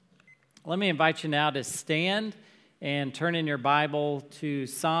Let me invite you now to stand and turn in your Bible to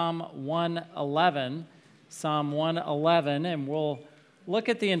Psalm 111. Psalm 111, and we'll look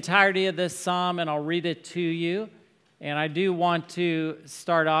at the entirety of this psalm, and I'll read it to you. And I do want to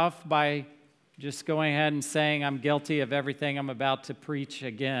start off by just going ahead and saying I'm guilty of everything I'm about to preach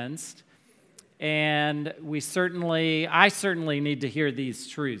against. And I certainly need to hear these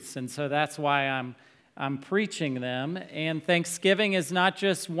truths, and so that's why I'm preaching them. And Thanksgiving is not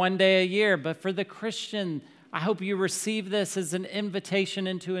just one day a year, but for the Christian, I hope you receive this as an invitation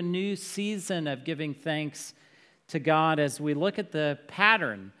into a new season of giving thanks to God as we look at the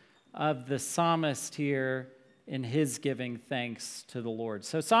pattern of the psalmist here in his giving thanks to the Lord.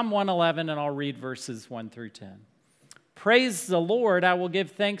 So Psalm 111, and I'll read verses 1 through 10. Praise the Lord, I will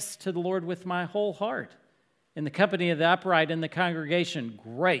give thanks to the Lord with my whole heart. In the company of the upright in the congregation,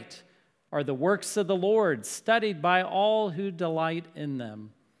 great are the works of the Lord, studied by all who delight in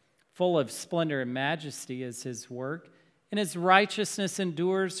them. Full of splendor and majesty is his work, and his righteousness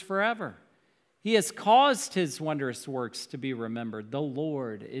endures forever. He has caused his wondrous works to be remembered. The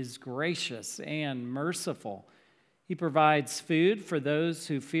Lord is gracious and merciful. He provides food for those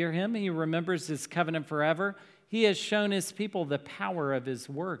who fear him. He remembers his covenant forever. He has shown his people the power of his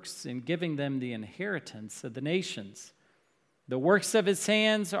works in giving them the inheritance of the nations. The works of his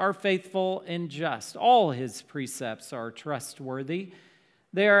hands are faithful and just. All his precepts are trustworthy.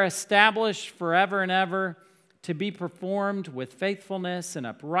 They are established forever and ever to be performed with faithfulness and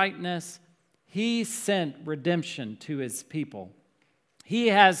uprightness. He sent redemption to his people. He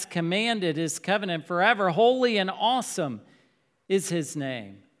has commanded his covenant forever. Holy and awesome is his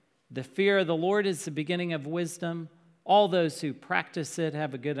name. The fear of the Lord is the beginning of wisdom. All those who practice it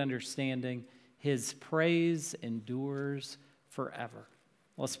have a good understanding. His praise endures forever.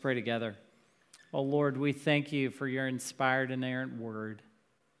 Let's pray together. Oh Lord, we thank you for your inspired and inerrant word.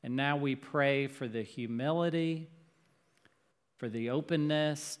 And now we pray for the humility, for the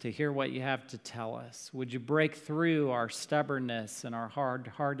openness to hear what you have to tell us. Would you break through our stubbornness and our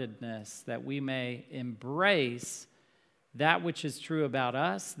hard-heartedness that we may embrace that which is true about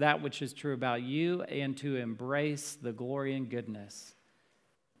us, that which is true about you, and to embrace the glory and goodness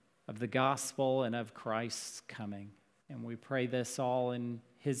of the gospel and of Christ's coming. And we pray this all in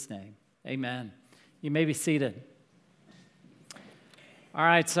his name. Amen. You may be seated. All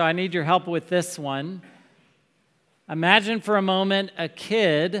right, so I need your help with this one. Imagine for a moment a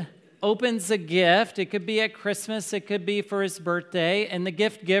kid opens a gift. It could be at Christmas, it could be for his birthday, and the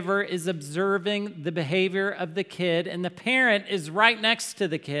gift giver is observing the behavior of the kid, and the parent is right next to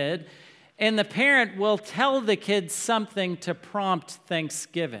the kid, and the parent will tell the kid something to prompt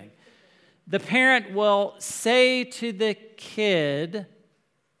thanksgiving. The parent will say to the kid,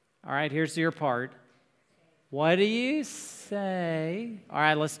 all right, here's your part. What do you say? All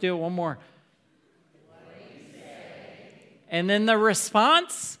right, let's do it one more. What do you say? And then the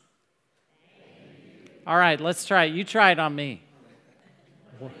response? All right, let's try it. You try it on me.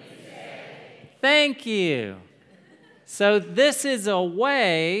 What do you say? Thank you. So this is a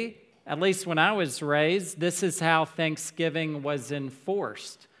way, at least when I was raised, this is how Thanksgiving was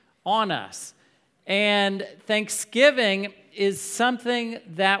enforced on us. And Thanksgiving is something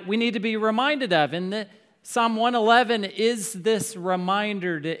that we need to be reminded of. And Psalm 111 is this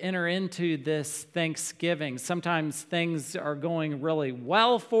reminder to enter into this Thanksgiving. Sometimes things are going really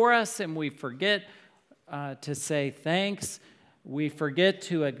well for us and we forget to say thanks. We forget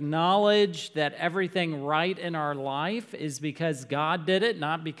to acknowledge that everything right in our life is because God did it,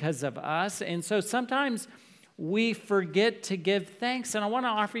 not because of us. And so sometimes we forget to give thanks. And I want to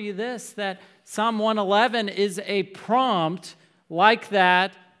offer you this, that Psalm 111 is a prompt like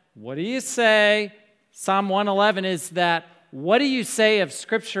that. What do you say? Psalm 111 is that, what do you say of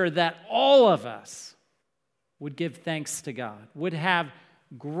Scripture that all of us would give thanks to God, would have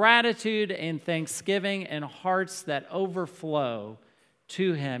gratitude and thanksgiving and hearts that overflow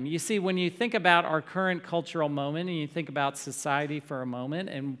to Him. You see, when you think about our current cultural moment and you think about society for a moment,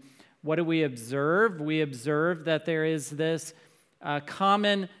 and what do we observe? We observe that there is this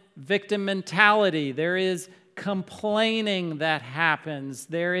common victim mentality. There is complaining that happens.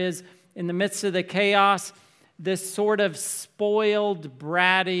 There is, in the midst of the chaos, this sort of spoiled,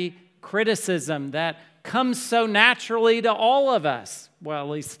 bratty criticism that comes so naturally to all of us. Well, at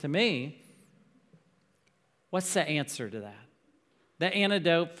least to me. What's the answer to that? The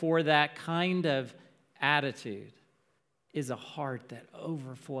antidote for that kind of attitude is a heart that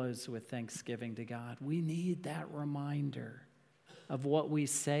overflows with thanksgiving to God. We need that reminder of what we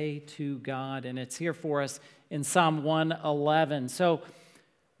say to God, and it's here for us in Psalm 111. So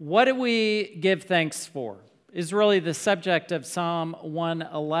what do we give thanks for? is really the subject of Psalm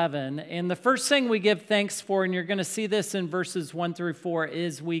 111. And the first thing we give thanks for, and you're going to see this in verses 1 through 4,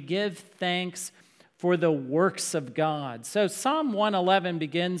 is we give thanks for the works of God. So Psalm 111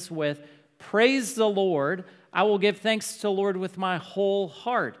 begins with, "Praise the Lord. I will give thanks to the Lord with my whole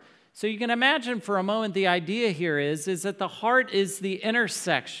heart." So you can imagine for a moment the idea here is that the heart is the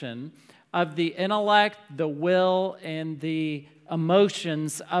intersection of the intellect, the will, and the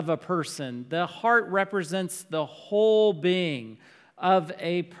emotions of a person. The heart represents the whole being of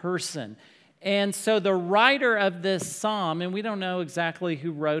a person. And so the writer of this psalm, and we don't know exactly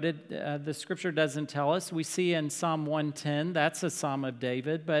who wrote it, the scripture doesn't tell us. We see in Psalm 110, that's a psalm of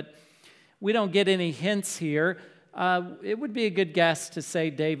David, but we don't get any hints here. It would be a good guess to say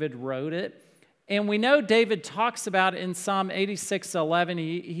David wrote it. And we know David talks about in Psalm 86:11,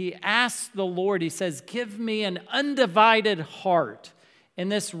 he asks the Lord, he says, "Give me an undivided heart."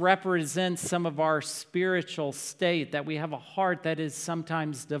 And this represents some of our spiritual state, that we have a heart that is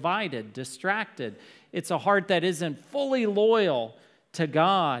sometimes divided, distracted. It's a heart that isn't fully loyal to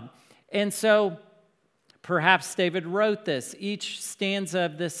God. And so perhaps David wrote this. Each stanza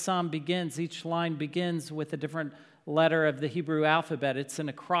of this psalm begins, each line begins with a different letter of the Hebrew alphabet. It's an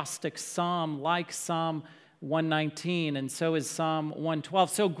acrostic psalm like Psalm 119, and so is Psalm 112.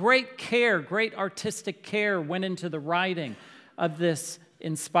 So great care, great artistic care went into the writing of this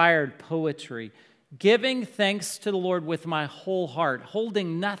inspired poetry. Giving thanks to the Lord with my whole heart,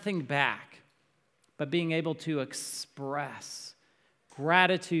 holding nothing back, but being able to express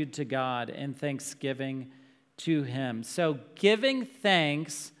gratitude to God and thanksgiving to Him. So giving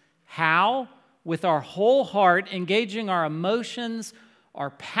thanks, how? With our whole heart, engaging our emotions,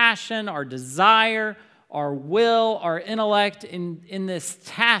 our passion, our desire, our will, our intellect in this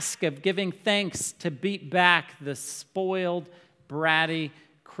task of giving thanks to beat back the spoiled, bratty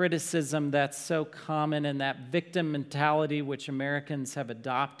criticism that's so common and that victim mentality which Americans have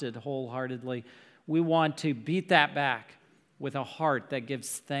adopted wholeheartedly. We want to beat that back with a heart that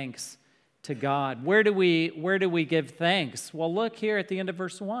gives thanks to God. Where do we give thanks? Well, look here at the end of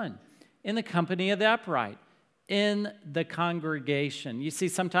verse 1. In the company of the upright, in the congregation. You see,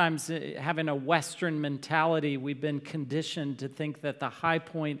 sometimes having a Western mentality, we've been conditioned to think that the high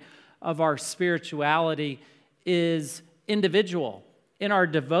point of our spirituality is individual, in our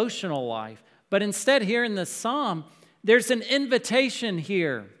devotional life. But instead, here in the psalm, there's an invitation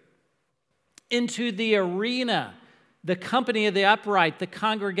here into the arena, the company of the upright, the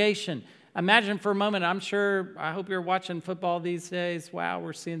congregation. Imagine for a moment, I hope you're watching football these days. Wow,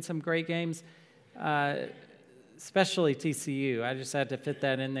 we're seeing some great games, especially TCU. I just had to fit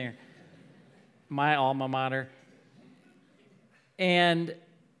that in there. My alma mater. And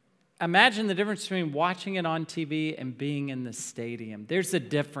imagine the difference between watching it on TV and being in the stadium. There's a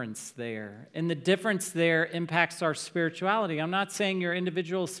difference there. And the difference there impacts our spirituality. I'm not saying your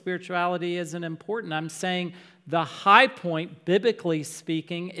individual spirituality isn't important. I'm saying the high point, biblically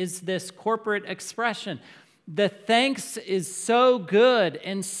speaking, is this corporate expression. The thanks is so good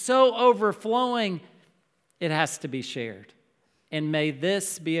and so overflowing, it has to be shared. And may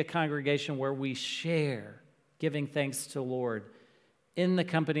this be a congregation where we share giving thanks to the Lord in the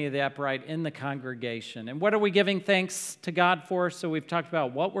company of the upright, in the congregation. And what are we giving thanks to God for? So we've talked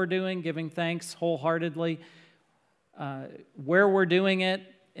about what we're doing, giving thanks wholeheartedly, where we're doing it,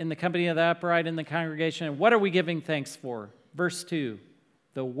 in the company of the upright, in the congregation. And what are we giving thanks for? Verse 2,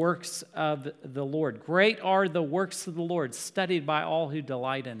 the works of the Lord. Great are the works of the Lord, studied by all who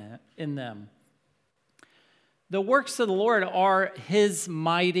delight in them. The works of the Lord are His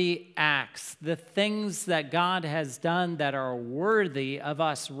mighty acts, the things that God has done that are worthy of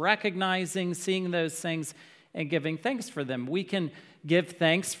us recognizing, seeing those things, and giving thanks for them. We can give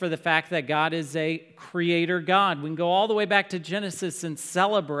thanks for the fact that God is a creator God. We can go all the way back to Genesis and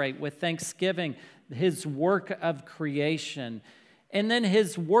celebrate with thanksgiving His work of creation. And then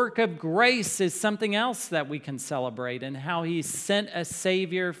His work of grace is something else that we can celebrate, and how He sent a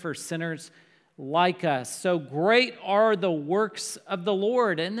Savior for sinners like us. So great are the works of the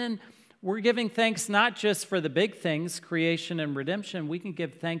Lord. And then we're giving thanks not just for the big things, creation and redemption. We can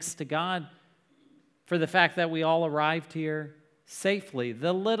give thanks to God for the fact that we all arrived here safely,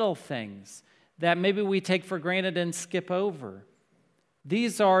 the little things that maybe we take for granted and skip over.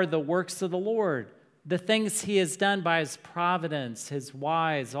 These are the works of the Lord, the things He has done by His providence, His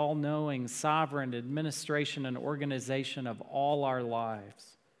wise, all-knowing, sovereign administration and organization of all our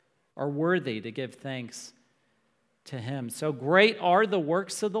lives are worthy to give thanks to Him. So great are the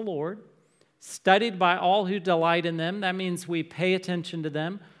works of the Lord, studied by all who delight in them. That means we pay attention to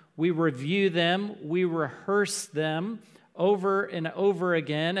them, we review them, we rehearse them over and over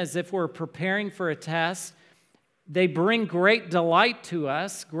again as if we're preparing for a test. They bring great delight to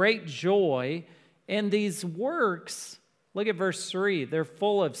us, great joy. And these works, look at verse 3, they're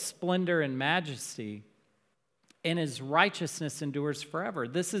full of splendor and majesty, and his righteousness endures forever.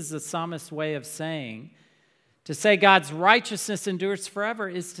 This is the psalmist's way of saying, to say God's righteousness endures forever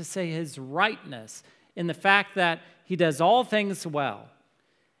is to say his rightness, in the fact that he does all things well.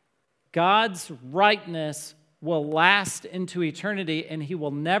 God's rightness will last into eternity, and he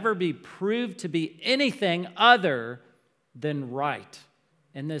will never be proved to be anything other than right.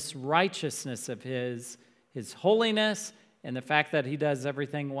 And this righteousness of his holiness, and the fact that he does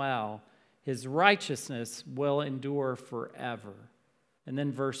everything well, his righteousness will endure forever. And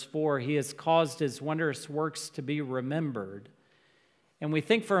then verse 4, he has caused his wondrous works to be remembered. And we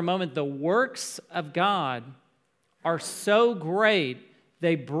think for a moment, the works of God are so great,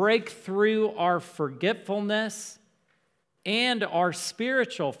 they break through our forgetfulness and our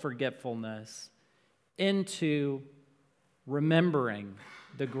spiritual forgetfulness into remembering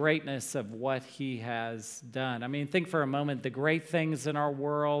the greatness of what he has done. I mean, think for a moment, the great things in our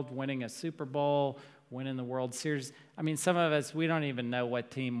world, winning a Super Bowl, winning the World Series. I mean, some of us, we don't even know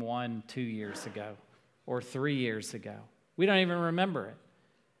what team won 2 years ago or 3 years ago. We don't even remember it.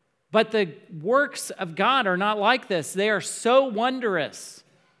 But the works of God are not like this. They are so wondrous.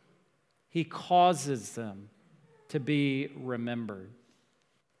 He causes them to be remembered.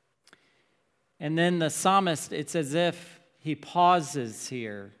 And then the psalmist, it's as if he pauses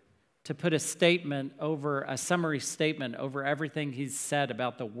here to put a summary statement over everything he's said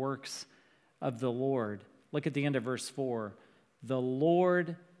about the works of the Lord. Look at the end of verse 4. The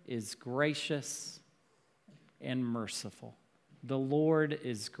Lord is gracious and merciful. The Lord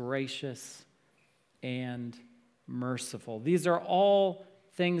is gracious and merciful. These are all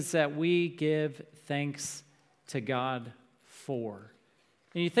things that we give thanks to God for.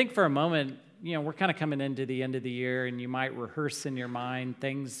 And you think for a moment, we're kind of coming into the end of the year, and you might rehearse in your mind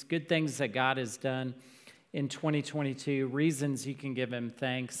good things that God has done in 2022, reasons you can give him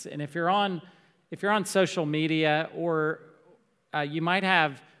thanks. And if you're on social media, or you might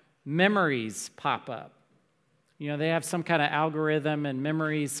have memories pop up. They have some kind of algorithm, and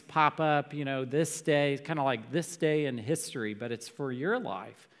memories pop up, this day, kind of like this day in history, but it's for your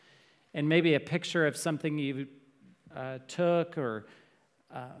life. And maybe a picture of something you took, or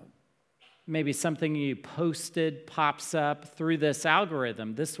maybe something you posted pops up through this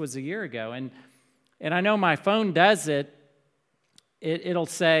algorithm. This was a year ago. And I know my phone does it. It'll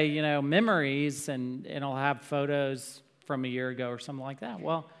say, memories, and it'll have photos from a year ago or something like that.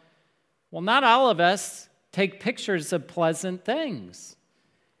 Well, not all of us take pictures of pleasant things.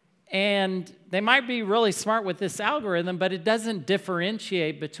 And they might be really smart with this algorithm, but it doesn't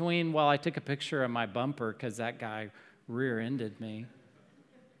differentiate between, I took a picture of my bumper because that guy rear-ended me.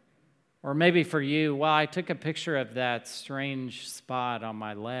 Or maybe for you, I took a picture of that strange spot on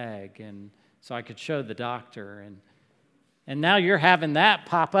my leg, and so I could show the doctor. And now you're having that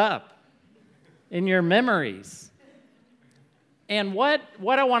pop up in your memories. And what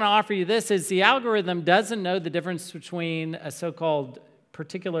I want to offer you this is the algorithm doesn't know the difference between a so-called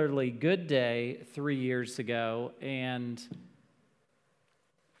particularly good day 3 years ago and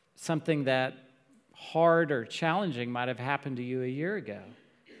something that hard or challenging might have happened to you a year ago.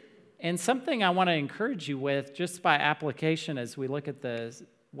 And something I want to encourage you with, just by application as we look at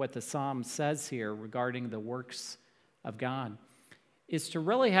what the psalm says here regarding the works of God, is to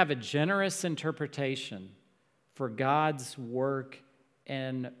really have a generous interpretation for God's work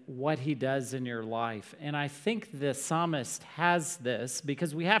and what he does in your life. And I think the psalmist has this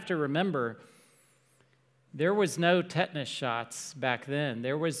because we have to remember there was no tetanus shots back then.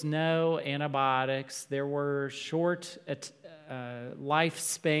 There was no antibiotics. There were short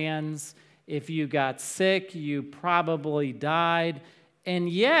lifespans. If you got sick, you probably died. And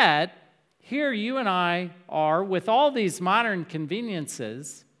yet, here you and I are with all these modern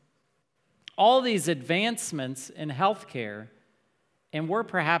conveniences, all these advancements in healthcare, and we're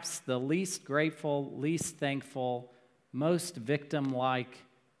perhaps the least grateful, least thankful, most victim-like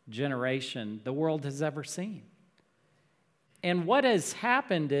generation the world has ever seen. And what has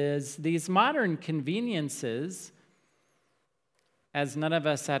happened is these modern conveniences, as none of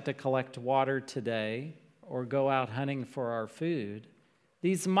us had to collect water today or go out hunting for our food,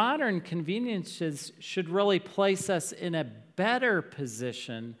 these modern conveniences should really place us in a better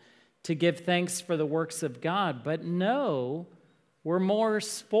position to give thanks for the works of God. But no, we're more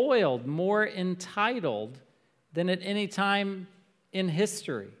spoiled, more entitled than at any time in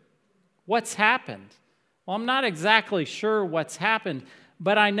history. What's happened? Well, I'm not exactly sure what's happened,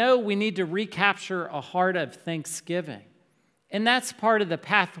 but I know we need to recapture a heart of thanksgiving. And that's part of the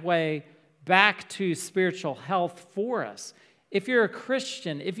pathway back to spiritual health for us. If you're a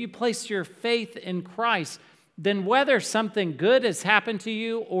Christian, if you place your faith in Christ, then whether something good has happened to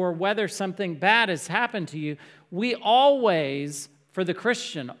you or whether something bad has happened to you, we always, for the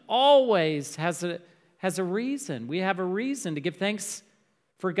Christian, always has a reason. We have a reason to give thanks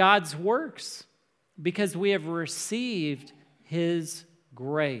for God's works because we have received His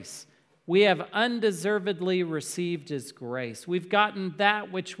grace. We have undeservedly received His grace. We've gotten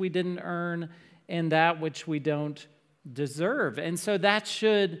that which we didn't earn and that which we don't deserve. And so that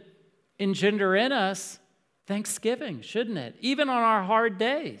should engender in us thanksgiving, shouldn't it? Even on our hard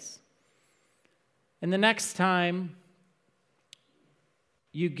days. And the next time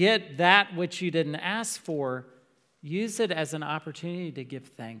you get that which you didn't ask for, use it as an opportunity to give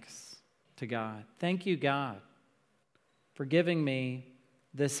thanks to God. Thank you, God, for giving me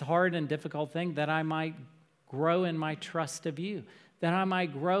this hard and difficult thing that I might grow in my trust of you, that I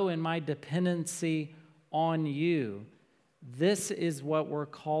might grow in my dependency on you. This is what we're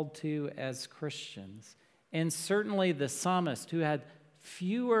called to as Christians. And certainly the psalmist, who had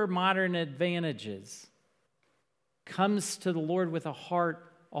fewer modern advantages, comes to the Lord with a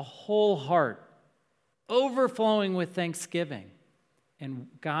whole heart, overflowing with thanksgiving. And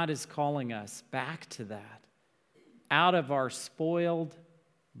God is calling us back to that, out of our spoiled,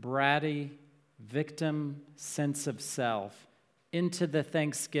 bratty, victim sense of self, into the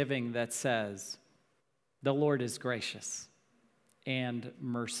thanksgiving that says, the Lord is gracious and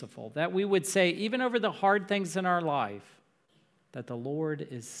merciful. That we would say, even over the hard things in our life, that the Lord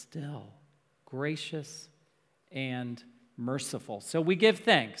is still gracious and merciful. So we give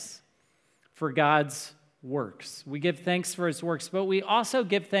thanks for God's works. We give thanks for His works, but we also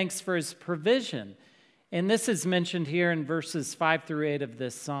give thanks for His provision. And this is mentioned here in verses 5 through 8 of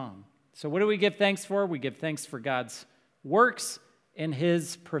this psalm. So what do we give thanks for? We give thanks for God's works and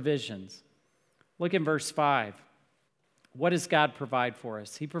His provisions. Look in verse 5. What does God provide for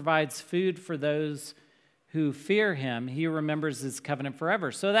us? He provides food for those who fear Him. He remembers His covenant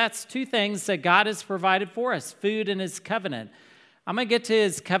forever. So that's two things that God has provided for us, food and His covenant. I'm going to get to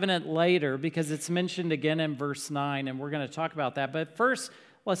His covenant later because it's mentioned again in verse 9, and we're going to talk about that. But first,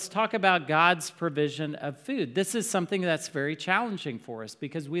 let's talk about God's provision of food. This is something that's very challenging for us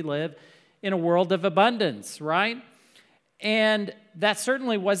because we live in a world of abundance, right? And that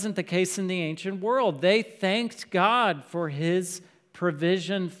certainly wasn't the case in the ancient world. They thanked God for His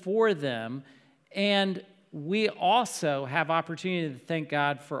provision for them, and we also have opportunity to thank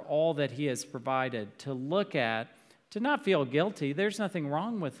God for all that He has provided, to look at, to not feel guilty. There's nothing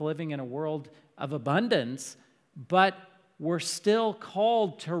wrong with living in a world of abundance, but we're still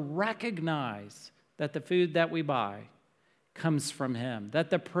called to recognize that the food that we buy comes from Him, that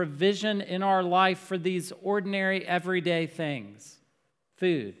the provision in our life for these ordinary, everyday things,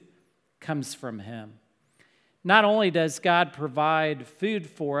 food, comes from Him. Not only does God provide food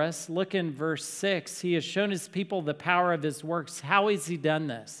for us, look in verse 6. He has shown His people the power of His works. How has He done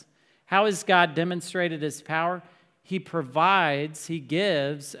this? How has God demonstrated His power? He provides, He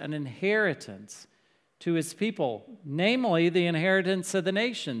gives an inheritance to His people, namely the inheritance of the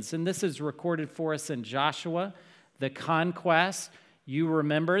nations. And this is recorded for us in Joshua, the conquest. You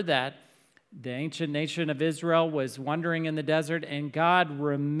remember that the ancient nation of Israel was wandering in the desert, and God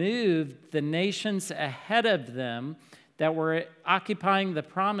removed the nations ahead of them that were occupying the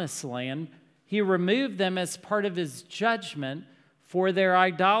promised land. He removed them as part of His judgment for their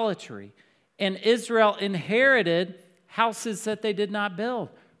idolatry. And Israel inherited houses that they did not build.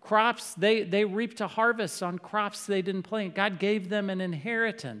 Crops, they reaped a harvest on crops they didn't plant. God gave them an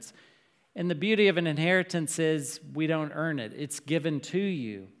inheritance. And the beauty of an inheritance is we don't earn it. It's given to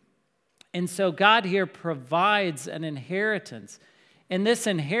you. And so God here provides an inheritance. And this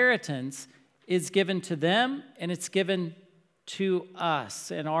inheritance is given to them and it's given to us.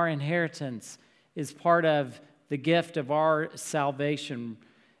 And our inheritance is part of the gift of our salvation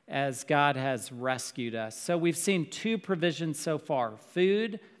as God has rescued us. So we've seen two provisions so far: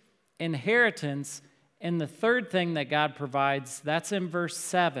 food, inheritance, and the third thing that God provides, that's in verse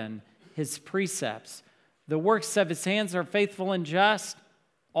 7, His precepts. The works of His hands are faithful and just.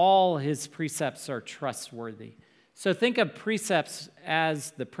 All His precepts are trustworthy. So think of precepts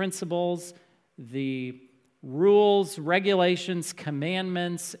as the principles, the rules, regulations,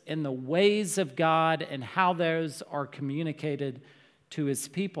 commandments, and the ways of God and how those are communicated to His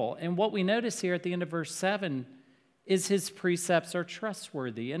people. And what we notice here at the end of verse 7 is His precepts are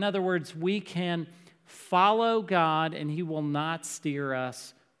trustworthy. In other words, we can follow God and He will not steer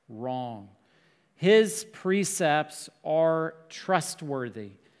us wrong. His precepts are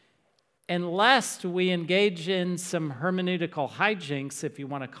trustworthy. and lest we engage in some hermeneutical hijinks, if you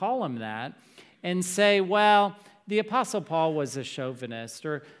want to call them that, and say, well, the Apostle Paul was a chauvinist,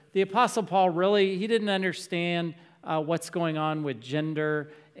 or the Apostle Paul really, he didn't understand what's going on with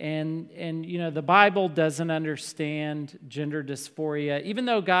gender, and the Bible doesn't understand gender dysphoria, even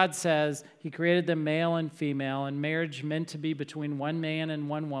though God says he created them male and female, and marriage meant to be between one man and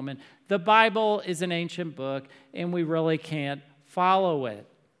one woman. The Bible is an ancient book, and we really can't follow it.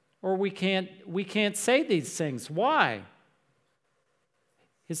 Or we can't say these things. Why?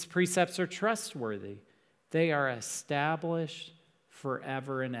 His precepts are trustworthy. They are established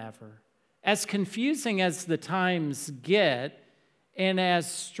forever and ever. As confusing as the times get, and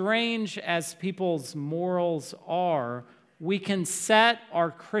as strange as people's morals are, we can set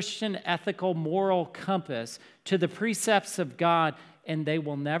our Christian ethical moral compass to the precepts of God, and they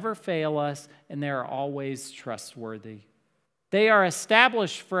will never fail us, and they are always trustworthy. They are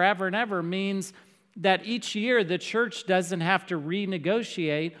established forever and ever means that each year the church doesn't have to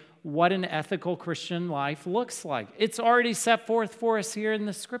renegotiate what an ethical Christian life looks like. It's already set forth for us here in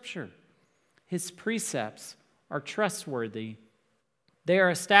the Scripture. His precepts are trustworthy. They are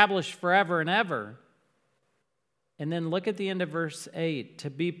established forever and ever. And then look at the end of verse 8, to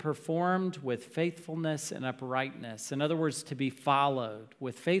be performed with faithfulness and uprightness. In other words, to be followed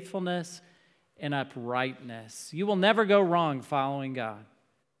with faithfulness and uprightness. You will never go wrong following God.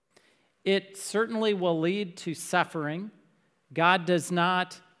 It certainly will lead to suffering. God does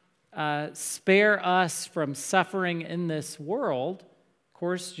not spare us from suffering in this world. Of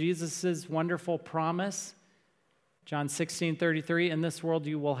course, Jesus' wonderful promise, John 16:33, in this world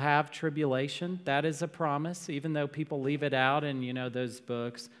you will have tribulation. That is a promise, even though people leave it out in, those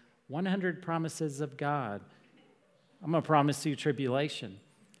books. 100 promises of God. I'm going to promise you tribulation.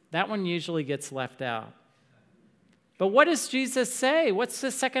 That one usually gets left out. But what does Jesus say? What's the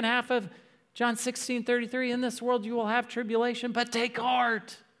second half of John 16:33? In this world you will have tribulation, but take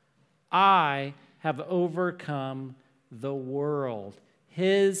heart. I have overcome the world.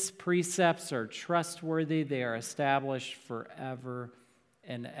 His precepts are trustworthy. They are established forever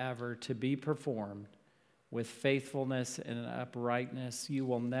and ever to be performed with faithfulness and uprightness. You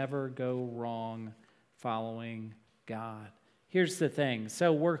will never go wrong following God. Here's the thing.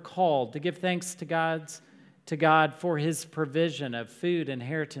 So we're called to give thanks to God for his provision of food,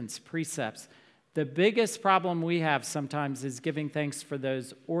 inheritance, precepts. The biggest problem we have sometimes is giving thanks for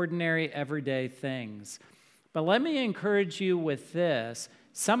those ordinary, everyday things. But let me encourage you with this.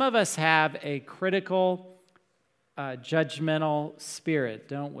 Some of us have a critical, judgmental spirit,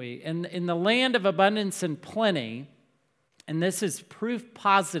 don't we? In the land of abundance and plenty, and this is proof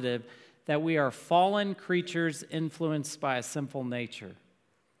positive that we are fallen creatures influenced by a sinful nature.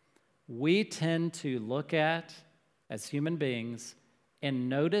 We tend to look at, as human beings, and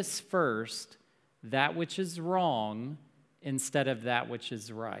notice first that which is wrong instead of that which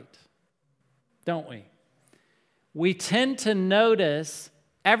is right. Don't we? We tend to notice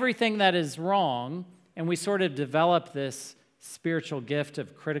everything that is wrong, and we sort of develop this spiritual gift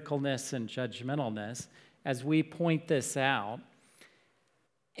of criticalness and judgmentalness as we point this out.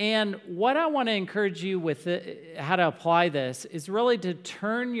 And what I want to encourage you with how to apply this is really to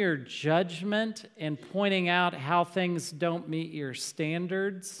turn your judgment and pointing out how things don't meet your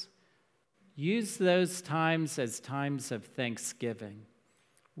standards. Use those times as times of thanksgiving.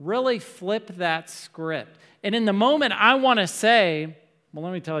 Really flip that script. And in the moment, I want to say, well,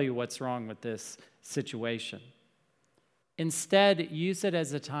 let me tell you what's wrong with this situation. Instead, use it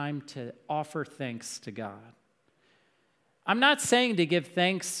as a time to offer thanks to God. I'm not saying to give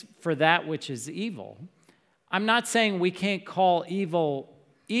thanks for that which is evil. I'm not saying we can't call evil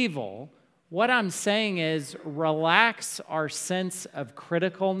evil. What I'm saying is relax our sense of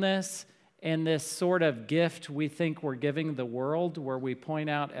criticalness and this sort of gift we think we're giving the world where we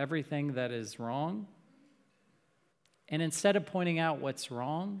point out everything that is wrong. And instead of pointing out what's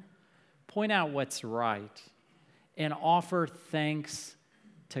wrong, point out what's right and offer thanks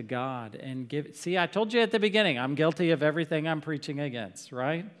to God and give. See, I told you at the beginning, I'm guilty of everything I'm preaching against,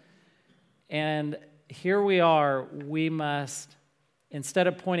 right? And here we are, we must, instead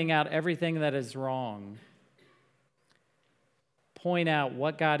of pointing out everything that is wrong, point out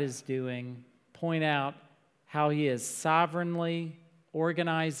what God is doing, point out how he is sovereignly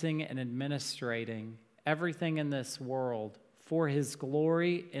organizing and administrating everything in this world for his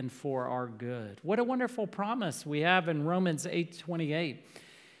glory and for our good. What a wonderful promise we have in Romans 8:28.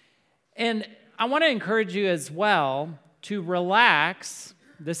 And I want to encourage you as well to relax.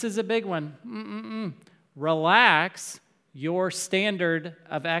 This is a big one. Relax your standard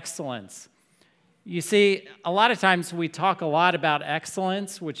of excellence. You see, a lot of times we talk a lot about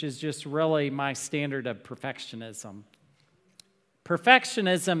excellence, which is just really my standard of perfectionism.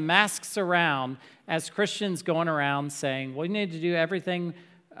 Perfectionism masks around as Christians going around saying, we need to do everything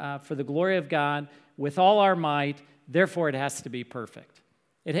for the glory of God with all our might, therefore it has to be perfect.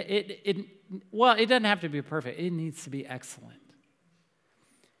 It doesn't have to be perfect. It needs to be excellent.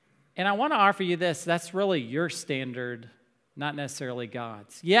 And I want to offer you this. That's really your standard, not necessarily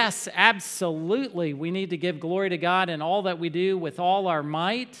God's. Yes, absolutely, we need to give glory to God in all that we do with all our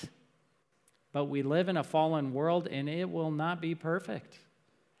might, but we live in a fallen world, and it will not be perfect.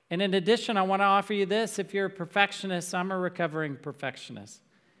 And in addition, I want to offer you this. If you're a perfectionist, I'm a recovering perfectionist.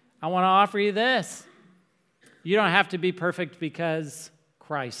 I want to offer you this. You don't have to be perfect because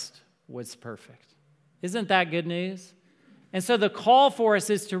Christ was perfect. Isn't that good news? And so the call for us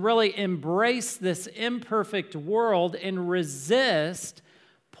is to really embrace this imperfect world and resist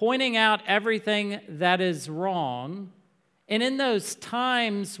pointing out everything that is wrong. And in those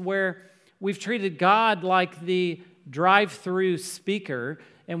times where we've treated God like the drive-through speaker,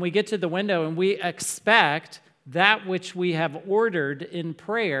 and we get to the window and we expect that which we have ordered in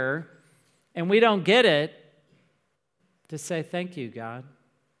prayer, and we don't get it, to say, thank you, God.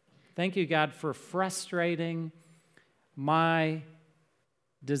 Thank you, God, for frustrating my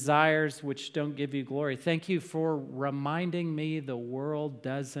desires which don't give you glory. Thank you for reminding me the world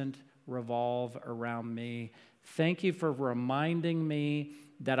doesn't revolve around me. Thank you for reminding me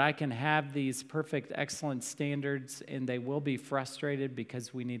that I can have these perfect, excellent standards, and they will be frustrated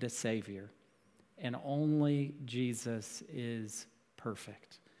because we need a Savior. And only Jesus is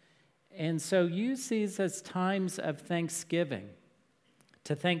perfect. And so use these as times of thanksgiving,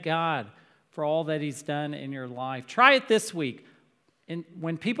 to thank God for all that He's done in your life. Try it this week. And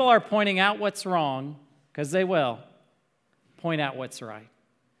when people are pointing out what's wrong, because they will, point out what's right.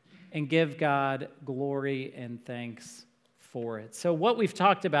 And give God glory and thanks for it. So what we've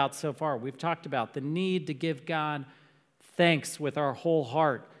talked about so far, we've talked about the need to give God thanks with our whole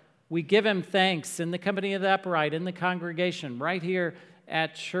heart. We give Him thanks in the company of the upright, in the congregation, right here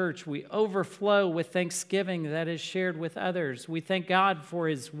at church. We overflow with thanksgiving that is shared with others. We thank God for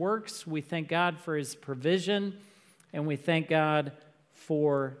His works. We thank God for His provision. And we thank God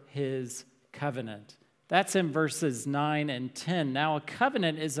for His covenant. That's in verses 9 and 10. Now, a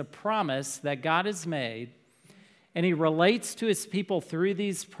covenant is a promise that God has made, and He relates to His people through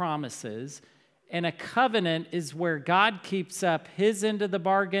these promises. And a covenant is where God keeps up His end of the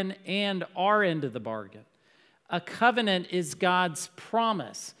bargain and our end of the bargain. A covenant is God's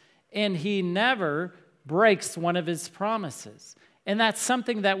promise, and He never breaks one of His promises. And that's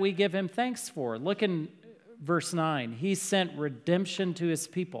something that we give Him thanks for. Look in verse 9. He sent redemption to His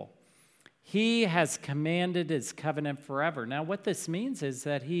people. He has commanded His covenant forever. Now, what this means is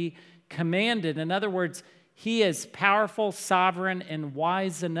that He commanded, in other words, He is powerful, sovereign, and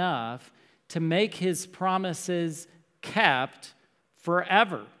wise enough to make His promises kept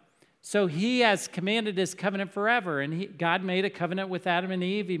forever. So He has commanded His covenant forever. And God made a covenant with Adam and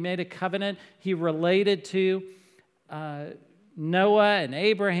Eve. He made a covenant. He related to Noah and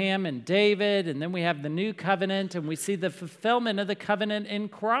Abraham and David. And then we have the new covenant, and we see the fulfillment of the covenant in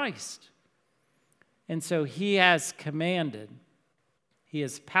Christ. And so He has commanded. He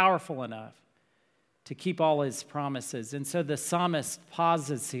is powerful enough to keep all His promises. And so the psalmist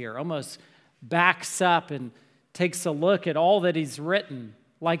pauses here, almost backs up and takes a look at all that he's written,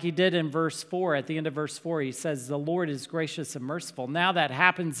 like he did in verse 4. At the end of verse 4, he says, the Lord is gracious and merciful. Now that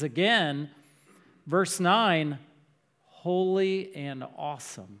happens again. Verse 9, holy and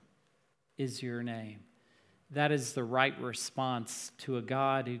awesome is your name. That is the right response to a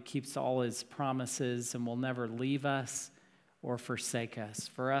God who keeps all His promises and will never leave us or forsake us.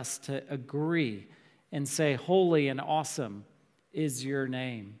 For us to agree and say, holy and awesome is your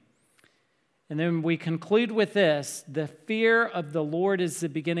name. And then we conclude with this: the fear of the Lord is the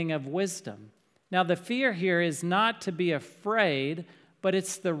beginning of wisdom. Now, the fear here is not to be afraid, but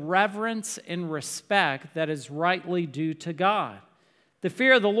it's the reverence and respect that is rightly due to God. The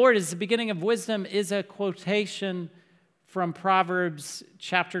fear of the Lord is the beginning of wisdom is a quotation from Proverbs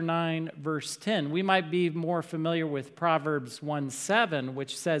chapter 9, verse 10. We might be more familiar with Proverbs 1:7,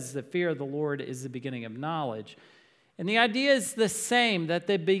 which says the fear of the Lord is the beginning of knowledge. And the idea is the same, that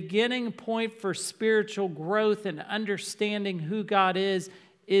the beginning point for spiritual growth and understanding who God is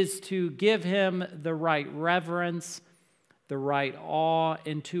to give Him the right reverence, the right awe,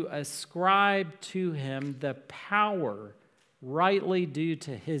 and to ascribe to Him the power rightly due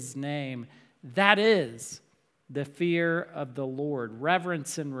to His name. That is the fear of the Lord,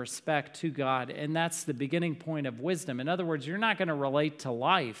 reverence and respect to God. And that's the beginning point of wisdom. In other words, you're not going to relate to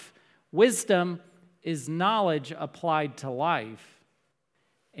life. Wisdom is knowledge applied to life.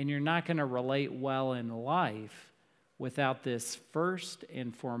 And you're not going to relate well in life without this first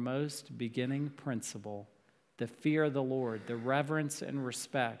and foremost beginning principle, the fear of the Lord, the reverence and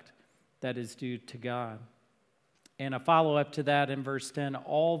respect that is due to God. And a follow-up to that in verse 10,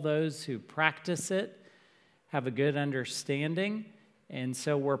 all those who practice it have a good understanding. And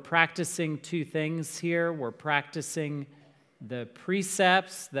so we're practicing two things here. We're practicing the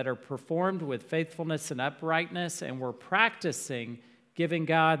precepts that are performed with faithfulness and uprightness, and we're practicing giving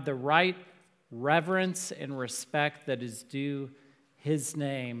God the right reverence and respect that is due His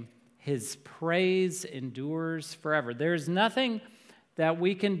name. His praise endures forever. There's nothing that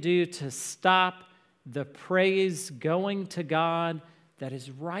we can do to stop the praise going to God that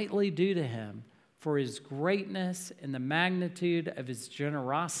is rightly due to Him for His greatness and the magnitude of His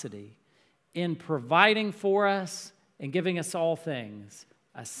generosity in providing for us and giving us all things,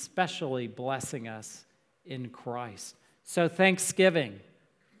 especially blessing us in Christ. So Thanksgiving,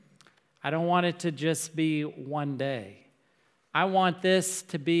 I don't want it to just be one day. I want this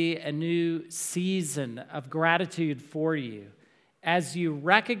to be a new season of gratitude for you as you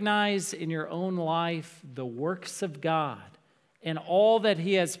recognize in your own life the works of God and all that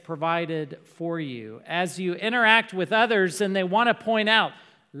He has provided for you. As you interact with others and they want to point out,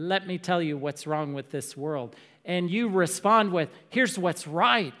 let me tell you what's wrong with this world. And you respond with, here's what's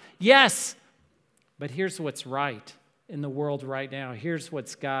right. Yes, but here's what's right in the world right now. Here's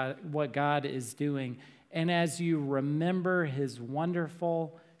what God is doing. And as you remember His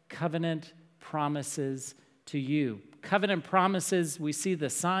wonderful covenant promises to you. Covenant promises, we see the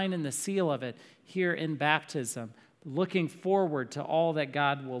sign and the seal of it here in baptism, looking forward to all that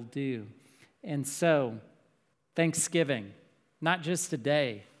God will do. And so, Thanksgiving, not just a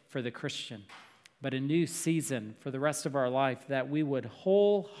day for the Christian, but a new season for the rest of our life, that we would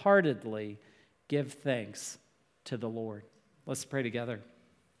wholeheartedly give thanks to the Lord. Let's pray together.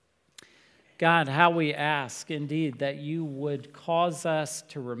 God, how we ask indeed that you would cause us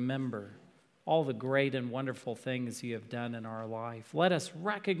to remember all the great and wonderful things you have done in our life. Let us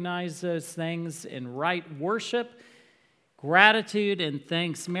recognize those things in right worship, gratitude, and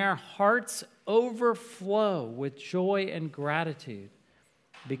thanks. May our hearts overflow with joy and gratitude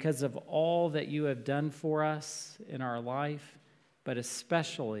because of all that you have done for us in our life, but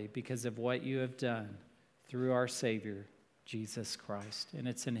especially because of what you have done through our Savior, Jesus Christ. And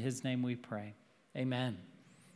it's in His name we pray. Amen.